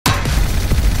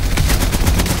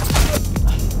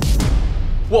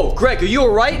Whoa, Greg, are you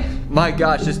alright? My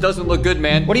gosh, this doesn't look good,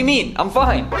 man. What do you mean? I'm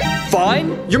fine.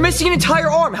 Fine? You're missing an entire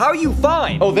arm. How are you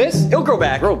fine? Oh, this? It'll grow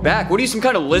back. Grow back? What are you, some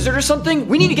kind of lizard or something?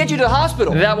 We need to get you to the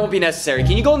hospital. That won't be necessary.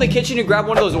 Can you go in the kitchen and grab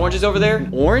one of those oranges over there?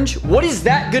 Orange? What is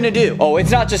that gonna do? Oh,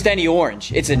 it's not just any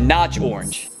orange. It's a notch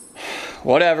orange.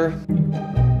 Whatever.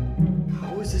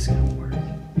 How is this gonna work?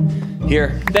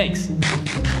 Here, thanks.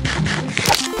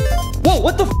 Whoa,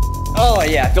 what the f? Oh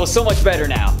yeah, I feel so much better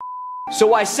now.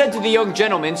 So I said to the young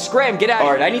gentleman, Scram, get out of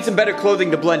here. Alright, I need some better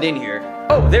clothing to blend in here.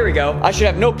 Oh, there we go. I should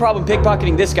have no problem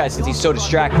pickpocketing this guy since he's so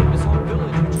distracted.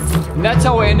 And that's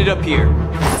how I ended up here.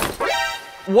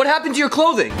 What happened to your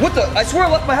clothing? What the? I swear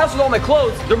I left my house with all my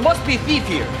clothes. There must be a thief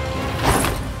here.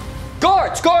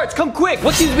 Guards, come quick.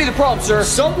 What seems to be the problem, sir?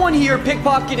 Someone here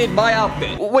pickpocketed my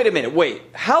outfit. Wait a minute, wait.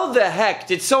 How the heck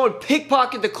did someone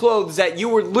pickpocket the clothes that you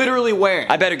were literally wearing?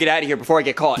 I better get out of here before I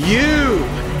get caught. You!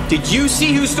 Did you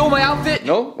see who stole my outfit?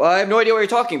 No, I have no idea what you're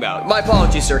talking about. My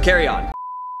apologies, sir. Carry on.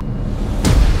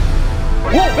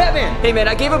 Whoa, Batman! Hey, man,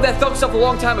 I gave up that thug stuff a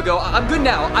long time ago. I'm good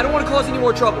now. I don't want to cause any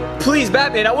more trouble. Please,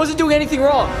 Batman, I wasn't doing anything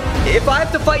wrong. If I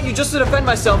have to fight you just to defend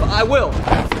myself, I will.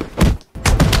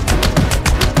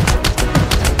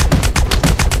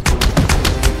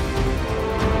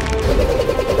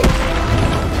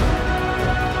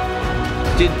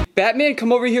 Did Batman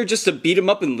come over here just to beat him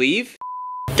up and leave?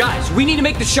 Guys, we need to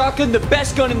make the shotgun the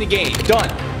best gun in the game. Done.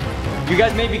 You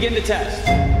guys may begin the test.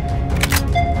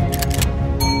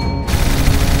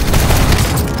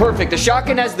 Perfect. The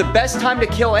shotgun has the best time to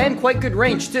kill and quite good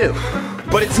range, too.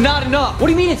 But it's not enough. What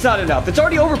do you mean it's not enough? It's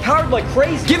already overpowered like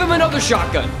crazy. Give him another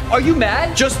shotgun. Are you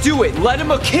mad? Just do it. Let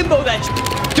him akimbo that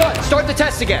sh. Done. Start the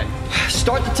test again.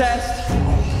 Start the test.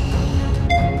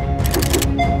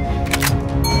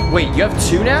 Wait, you have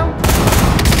two now?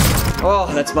 Oh,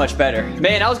 that's much better.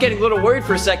 Man, I was getting a little worried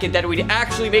for a second that we'd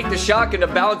actually make the shotgun a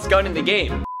balanced gun in the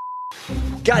game.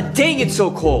 God dang, it's so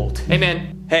cold. Hey,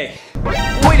 man. Hey.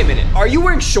 Wait a minute. Are you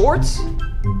wearing shorts?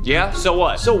 Yeah, so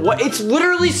what? So what? It's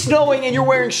literally snowing and you're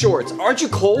wearing shorts. Aren't you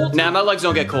cold? Nah, my legs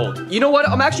don't get cold. You know what?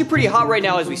 I'm actually pretty hot right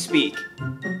now as we speak.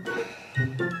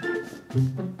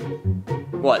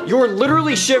 What? You're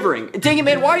literally shivering. Dang it,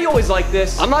 man, why are you always like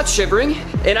this? I'm not shivering,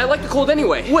 and I like the cold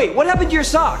anyway. Wait, what happened to your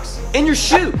socks? And your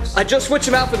shoes? I just switched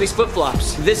them out for these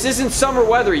flip-flops. This isn't summer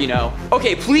weather, you know.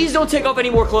 Okay, please don't take off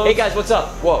any more clothes. Hey guys, what's up?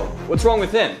 Whoa, what's wrong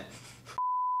with him?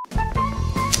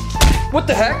 What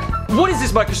the heck? What is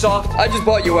this, Microsoft? I just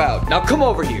bought you out. Now come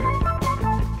over here.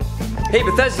 Hey,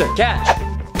 Bethesda, catch.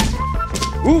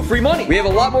 Ooh, free money. We have a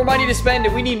lot more money to spend,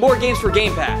 and we need more games for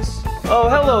Game Pass. Oh,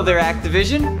 hello there,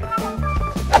 Activision.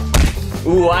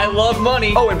 Ooh, I love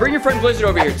money. Oh, and bring your friend Blizzard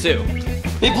over here, too.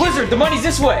 Hey, Blizzard, the money's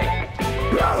this way.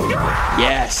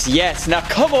 Yes, yes. Now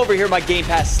come over here, my Game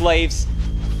Pass slaves.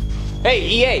 Hey,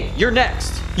 EA, you're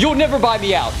next. You'll never buy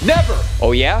me out. Never.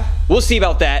 Oh, yeah? We'll see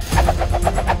about that.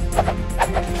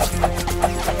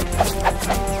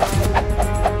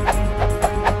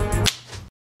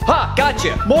 Ha,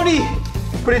 gotcha. Money.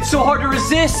 But it's so hard to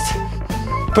resist.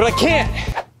 But I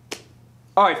can't.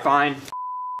 All right, fine.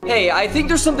 Hey, I think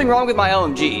there's something wrong with my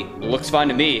LMG. Looks fine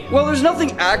to me. Well, there's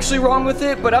nothing actually wrong with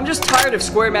it, but I'm just tired of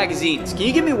square magazines. Can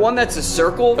you give me one that's a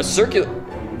circle? A circular...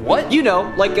 What? You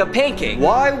know, like a pancake.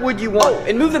 Why would you want... Oh,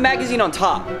 and move the magazine on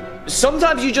top.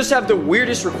 Sometimes you just have the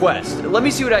weirdest request. Let me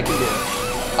see what I can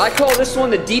do. I call this one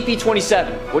the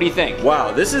DP27. What do you think?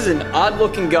 Wow, this is an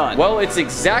odd-looking gun. Well, it's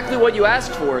exactly what you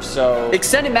asked for, so...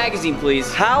 Extended magazine,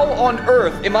 please. How on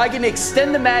earth am I gonna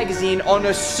extend the magazine on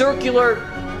a circular...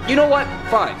 You know what?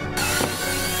 Fine.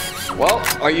 Well,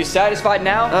 are you satisfied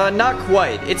now? Not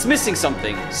quite. It's missing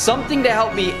something. Something to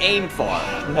help me aim far.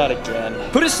 Not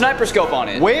again. Put a sniper scope on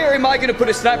it. Where am I gonna put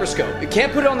a sniper scope? You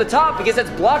can't put it on the top because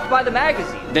that's blocked by the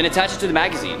magazine. Then attach it to the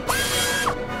magazine.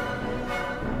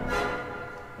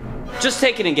 Just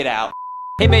take it and get out.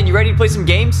 Hey man, you ready to play some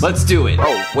games? Let's do it.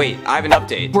 Oh, wait, I have an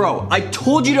update. Bro, I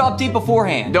told you to update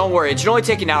beforehand. Don't worry, it should only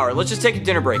take an hour. Let's just take a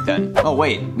dinner break then. Oh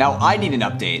wait, now I need an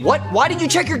update. What? Why did you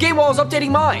check your game while I was updating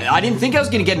mine? I didn't think I was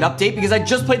gonna get an update because I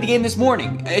just played the game this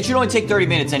morning. It should only take 30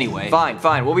 minutes anyway. Fine,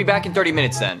 fine, we'll be back in 30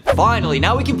 minutes then. Finally,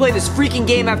 now we can play this freaking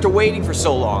game after waiting for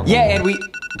so long. Yeah, and we...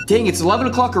 Dang, it's 11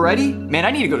 o'clock already? Man,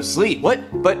 I need to go to sleep.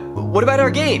 What? But what about our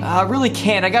game? I really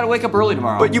can't. I gotta wake up early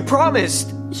tomorrow. But you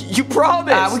promised. You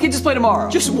promised. We can just play tomorrow.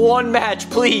 Just one match,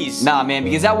 please. Nah, man,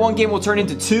 because that one game will turn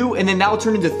into 2, and then that will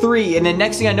turn into 3, and then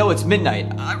next thing I know, it's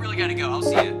midnight. I really gotta go. I'll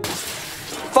see you.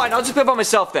 Fine, I'll just play by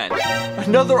myself then.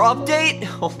 Another update?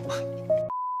 Oh my.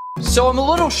 So I'm a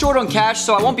little short on cash,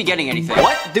 so I won't be getting anything.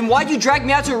 What? Then why'd you drag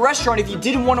me out to a restaurant if you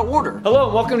didn't want to order? Hello,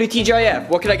 and welcome to TGIF.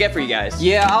 What can I get for you guys?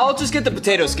 Yeah, I'll just get the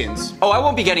potato skins. Oh, I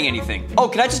won't be getting anything. Oh,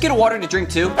 can I just get a water to drink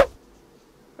too?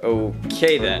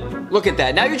 Okay then. Look at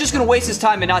that. Now you're just gonna waste his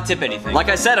time and not tip anything. Like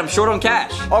I said, I'm short on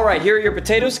cash. All right, here are your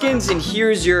potato skins and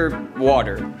here's your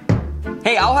water.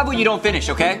 Hey, I'll have what you don't finish,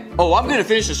 okay? Oh, I'm gonna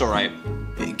finish this all right.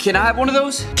 Can I have one of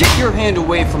those? Get your hand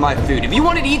away from my food. If you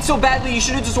wanted to eat so badly, you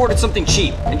should have just ordered something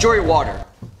cheap. Enjoy your water.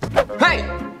 Hey!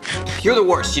 You're the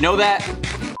worst, you know that?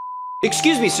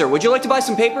 Excuse me, sir, would you like to buy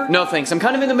some paper? No, thanks. I'm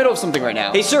kind of in the middle of something right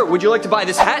now. Hey, sir, would you like to buy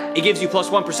this hat? It gives you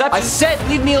 +1 perception. I said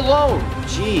leave me alone.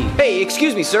 Gee. Hey,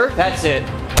 excuse me, sir. That's it.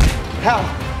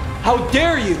 How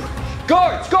dare you?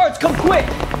 Guards, come quick!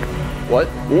 What?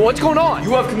 What's going on?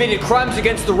 You have committed crimes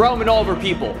against the realm and all of our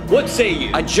people. What say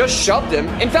you? I just shoved him.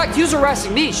 In fact, he was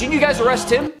harassing me. Shouldn't you guys arrest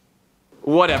him?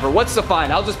 Whatever, what's the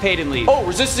fine? I'll just pay it and leave. Oh,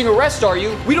 resisting arrest, are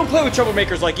you? We don't play with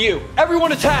troublemakers like you.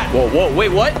 Everyone attack! Whoa,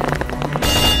 wait, what?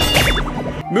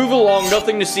 Move along,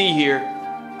 nothing to see here.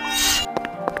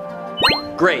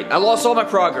 Great, I lost all my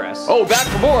progress. Oh, back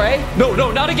for more, eh?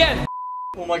 No, not again!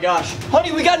 Oh my gosh.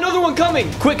 Honey, we got another one coming!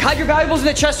 Quick, hide your valuables in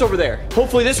the chest over there.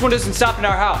 Hopefully this one doesn't stop in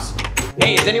our house.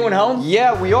 Hey, is anyone home?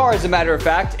 Yeah, we are, as a matter of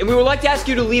fact, and we would like to ask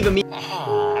you to leave immediately.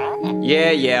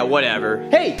 Yeah, whatever.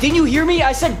 Hey, didn't you hear me?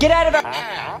 I said get out of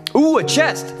our... Ooh, a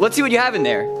chest. Let's see what you have in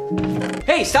there.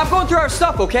 Hey, stop going through our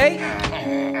stuff, okay?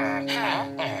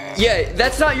 Yeah,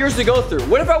 that's not yours to go through.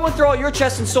 What if I went through all your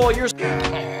chests and stole all yours?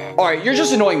 Alright, you're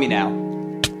just annoying me now.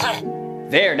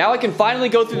 There, now I can finally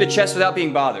go through the chest without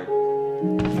being bothered.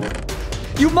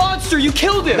 You monster, you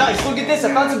killed him! Nice, look at this,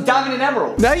 I found some diamond and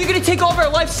emerald. Now you're gonna take all of our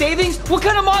life savings? What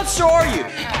kind of monster are you?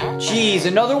 Jeez,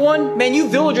 another one? Man, you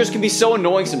villagers can be so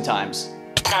annoying sometimes.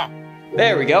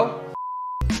 There we go.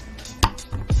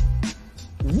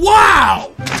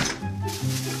 Wow!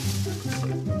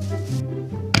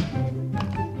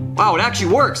 Wow, it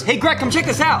actually works. Hey, Greg, come check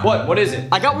this out. What is it?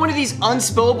 I got one of these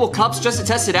unspillable cups just to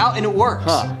test it out, and it works.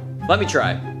 Huh, let me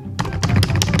try.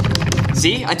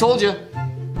 See, I told you.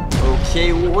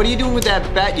 Okay, well, what are you doing with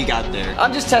that bat you got there?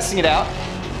 I'm just testing it out.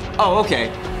 Oh, okay.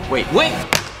 Wait.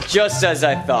 Just as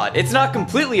I thought. It's not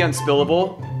completely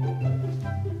unspillable.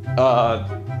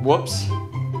 Whoops.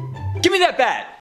 Give me that bat!